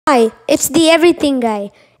Hi, it's the Everything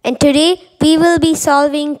Guy, and today we will be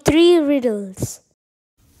solving 3 riddles.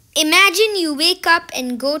 Imagine you wake up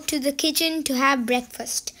and go to the kitchen to have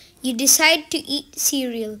breakfast. You decide to eat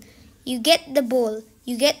cereal. You get the bowl,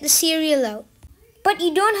 you get the cereal out. But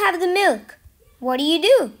you don't have the milk. What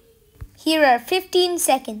do? Here are 15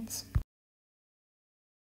 seconds.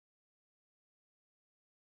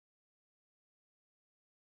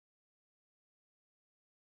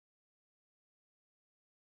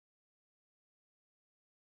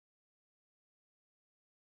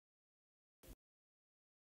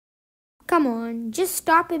 Come on, just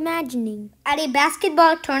stop imagining. At a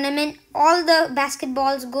basketball tournament, all the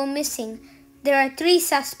basketballs go missing. There are 3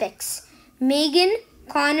 suspects: Megan,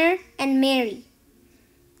 Connor, and Mary.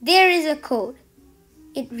 There is a code.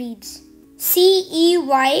 It reads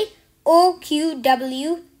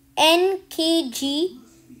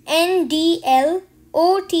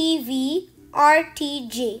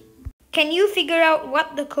CEYOQWNKGNDLOTVRTJ. Can you figure out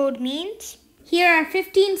what the code means? Here are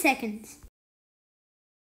 15 seconds.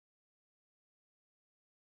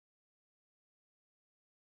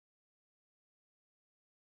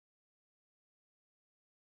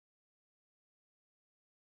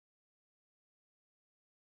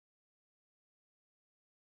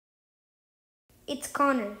 It's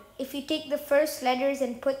Connor. If you take the first letters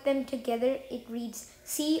and put them together, it reads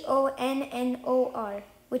CONNOR,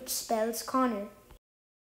 which spells Connor.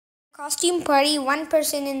 Costume party, one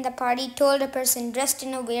person in the party told a person dressed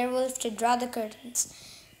in a werewolf to draw the curtains.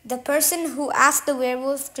 The person who asked the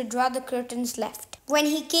werewolf to draw the curtains left. When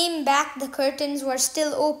he came back, the curtains were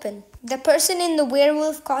still open. The person in the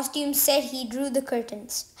werewolf costume said he drew the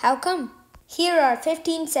curtains. How come? Here are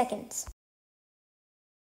 15 seconds.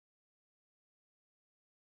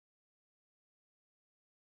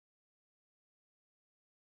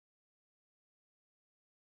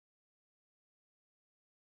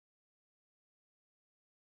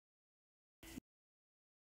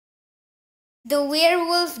 The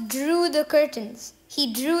werewolf drew the curtains.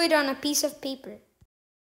 He drew it on a piece of paper.